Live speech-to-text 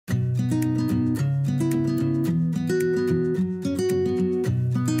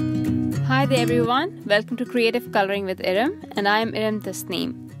Hi there everyone, welcome to Creative Coloring with Erum, and I am Erum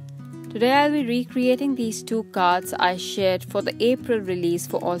Tasneem. Today I'll be recreating these two cards I shared for the April release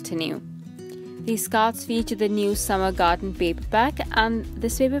for Altenew. These cards feature the new Summer Garden paper pack, and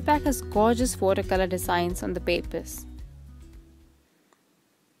this paper pack has gorgeous watercolor designs on the papers.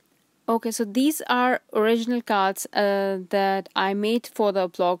 Okay, so these are original cards that I made for the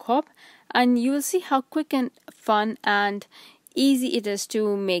blog hop, and you will see how quick and fun and easy it is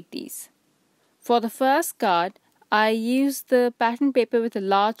to make these. For the first card, I used the pattern paper with a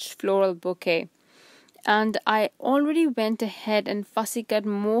large floral bouquet, and I already went ahead and fussy cut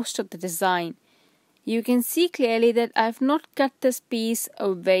most of the design. You can see clearly that I have not cut this piece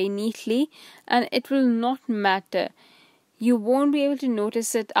very neatly, and it will not matter. You won't be able to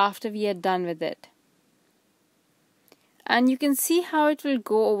notice it after we are done with it. And you can see how it will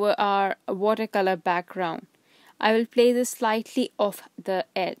go over our watercolor background. I will place this slightly off the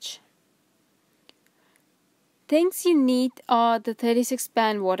edge. Things you need are the 36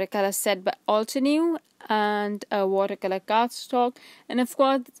 pan watercolor set by Altenew and a watercolor cardstock, and of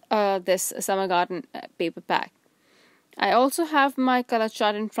course this Summer Garden paper pack. I also have my color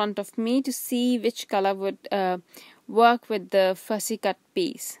chart in front of me to see which color would work with the fussy cut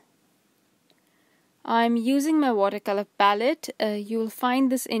piece. I'm using my watercolor palette. You'll find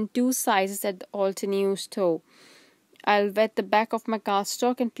this in two sizes at the Altenew store. I'll wet the back of my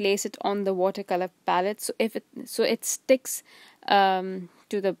cardstock and place it on the watercolor palette so it sticks to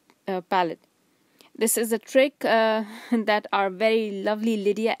the palette. This is a trick that our very lovely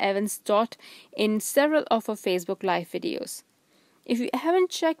Lydia Evans taught in several of her Facebook Live videos. If you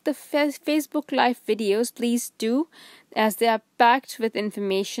haven't checked the Facebook Live videos, please do, as they are packed with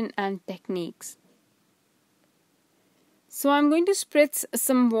information and techniques. So I'm going to spritz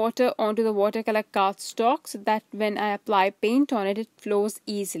some water onto the watercolor cardstock so that when I apply paint on it, it flows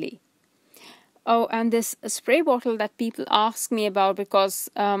easily. Oh, and this spray bottle that people ask me about because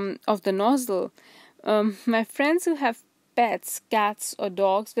of the nozzle. My friends who have pets, cats or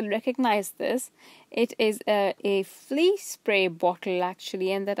dogs will recognize this. It is a flea spray bottle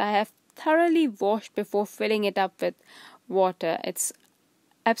actually, and that I have thoroughly washed before filling it up with water. It's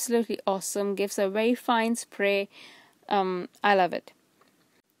absolutely awesome, gives a very fine spray. I love it.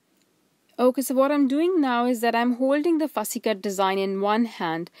 Okay, so what I'm doing now is that I'm holding the fussy cut design in one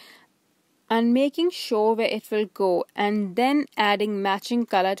hand and making sure where it will go, and then adding matching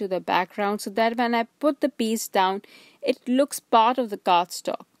color to the background so that when I put the piece down, it looks part of the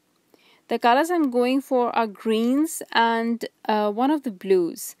cardstock. The colors I'm going for are greens and one of the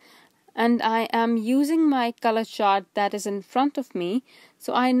blues. And I am using my color chart that is in front of me,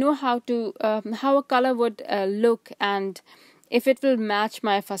 so I know how a color would look and if it will match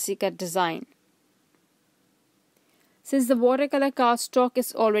my fussy cut design. Since the watercolor cardstock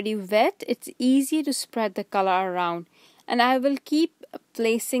is already wet, it's easy to spread the color around, and I will keep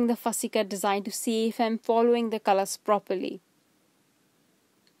placing the fussy cut design to see if I'm following the colors properly.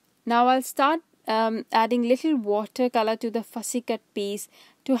 Now I'll start adding little watercolor to the fussy cut piece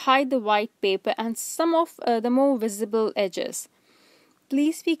to hide the white paper and some of the more visible edges.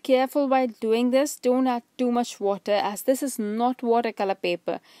 Please be careful while doing this. Don't add too much water, as this is not watercolor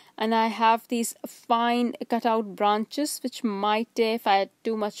paper, and I have these fine cutout branches which might tear if I add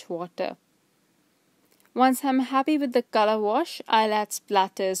too much water. Once I'm happy with the color wash, I'll add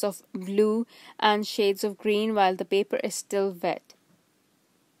splatters of blue and shades of green while the paper is still wet.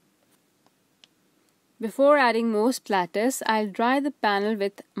 Before adding more splatters, I'll dry the panel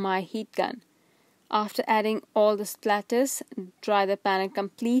with my heat gun. After adding all the splatters, dry the panel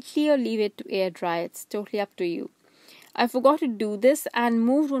completely or leave it to air dry. It's totally up to you. I forgot to do this and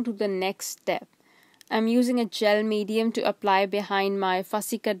moved on to the next step. I'm using a gel medium to apply behind my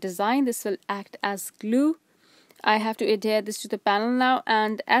fussy cut design. This will act as glue. I have to adhere this to the panel now,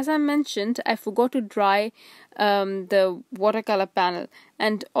 and as I mentioned, I forgot to dry the watercolor panel,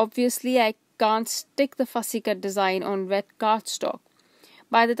 and obviously I can't stick the fussy cut design on wet cardstock.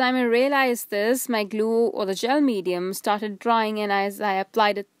 By the time I realized this, my glue or the gel medium started drying, and as I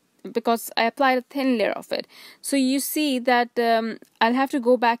applied it, because I applied a thin layer of it. So you see that I'll have to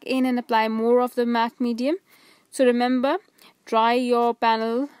go back in and apply more of the matte medium. So remember, dry your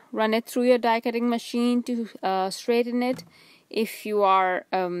panel, run it through your die cutting machine to straighten it if you are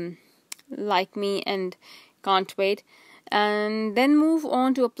like me and can't wait. And then move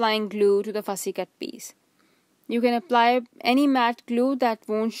on to applying glue to the fussy cut piece. You can apply any matte glue that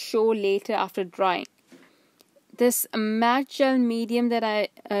won't show later after drying. This matte gel medium that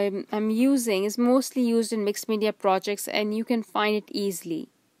I'm using is mostly used in mixed media projects, and you can find it easily.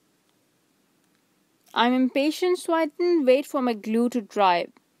 I'm impatient, so I didn't wait for my glue to dry.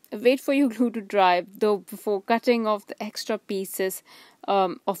 wait for your glue to dry though before cutting off the extra pieces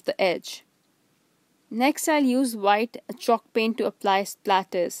of the edge. Next, I'll use white chalk paint to apply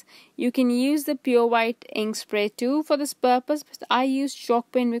splatters. You can use the pure white ink spray too for this purpose, but I use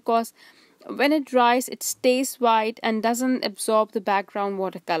chalk paint because when it dries, it stays white and doesn't absorb the background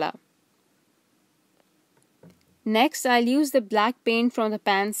watercolor. Next, I'll use the black paint from the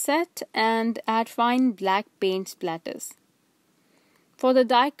pan set and add fine black paint splatters. For the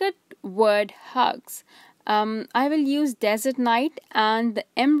die cut word hugs, I will use Desert Night and the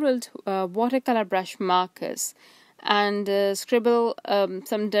Emerald watercolor brush markers and scribble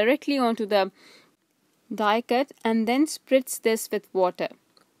some directly onto the die cut and then spritz this with water.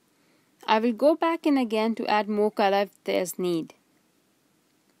 I will go back in again to add more color if there's need.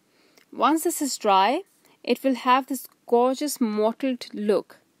 Once this is dry, it will have this gorgeous mottled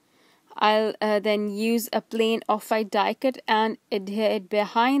look. I'll then use a plain off-white die cut and adhere it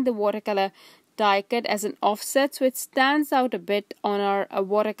behind the watercolor die cut as an offset so it stands out a bit on our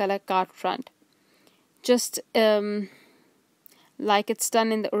watercolor card front, just like it's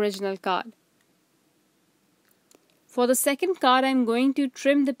done in the original card. For the second card, I'm going to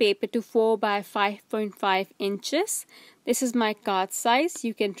trim the paper to 4 by 5.5 inches. This is my card size.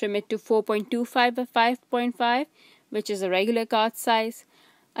 You can trim it to 4.25 by 5.5, which is a regular card size.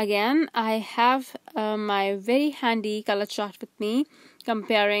 Again, I have my very handy color chart with me.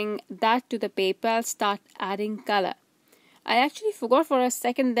 Comparing that to the paper, I'll start adding color. I actually forgot for a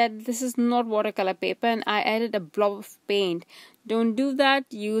second that this is not watercolor paper and I added a blob of paint. Don't do that.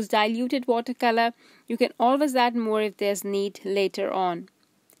 Use diluted watercolor. You can always add more if there's need later on.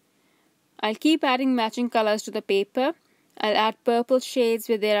 I'll keep adding matching colors to the paper. I'll add purple shades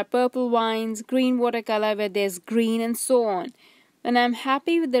where there are purple wines, green watercolor where there's green, and so on. When I'm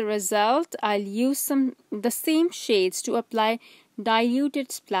happy with the result, I'll use the same shades to apply diluted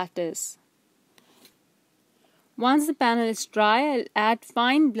splatters. Once the panel is dry, I'll add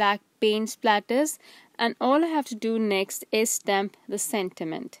fine black paint splatters, and all I have to do next is stamp the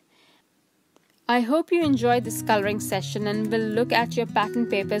sentiment. I hope you enjoyed this coloring session and will look at your pattern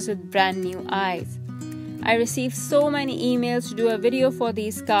papers with brand new eyes. I received so many emails to do a video for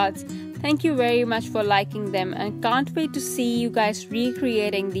these cards. Thank you very much for liking them and can't wait to see you guys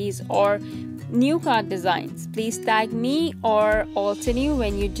recreating these or new card designs. Please tag me or Altenew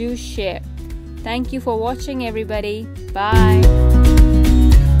when you do share. Thank you for watching, everybody. Bye.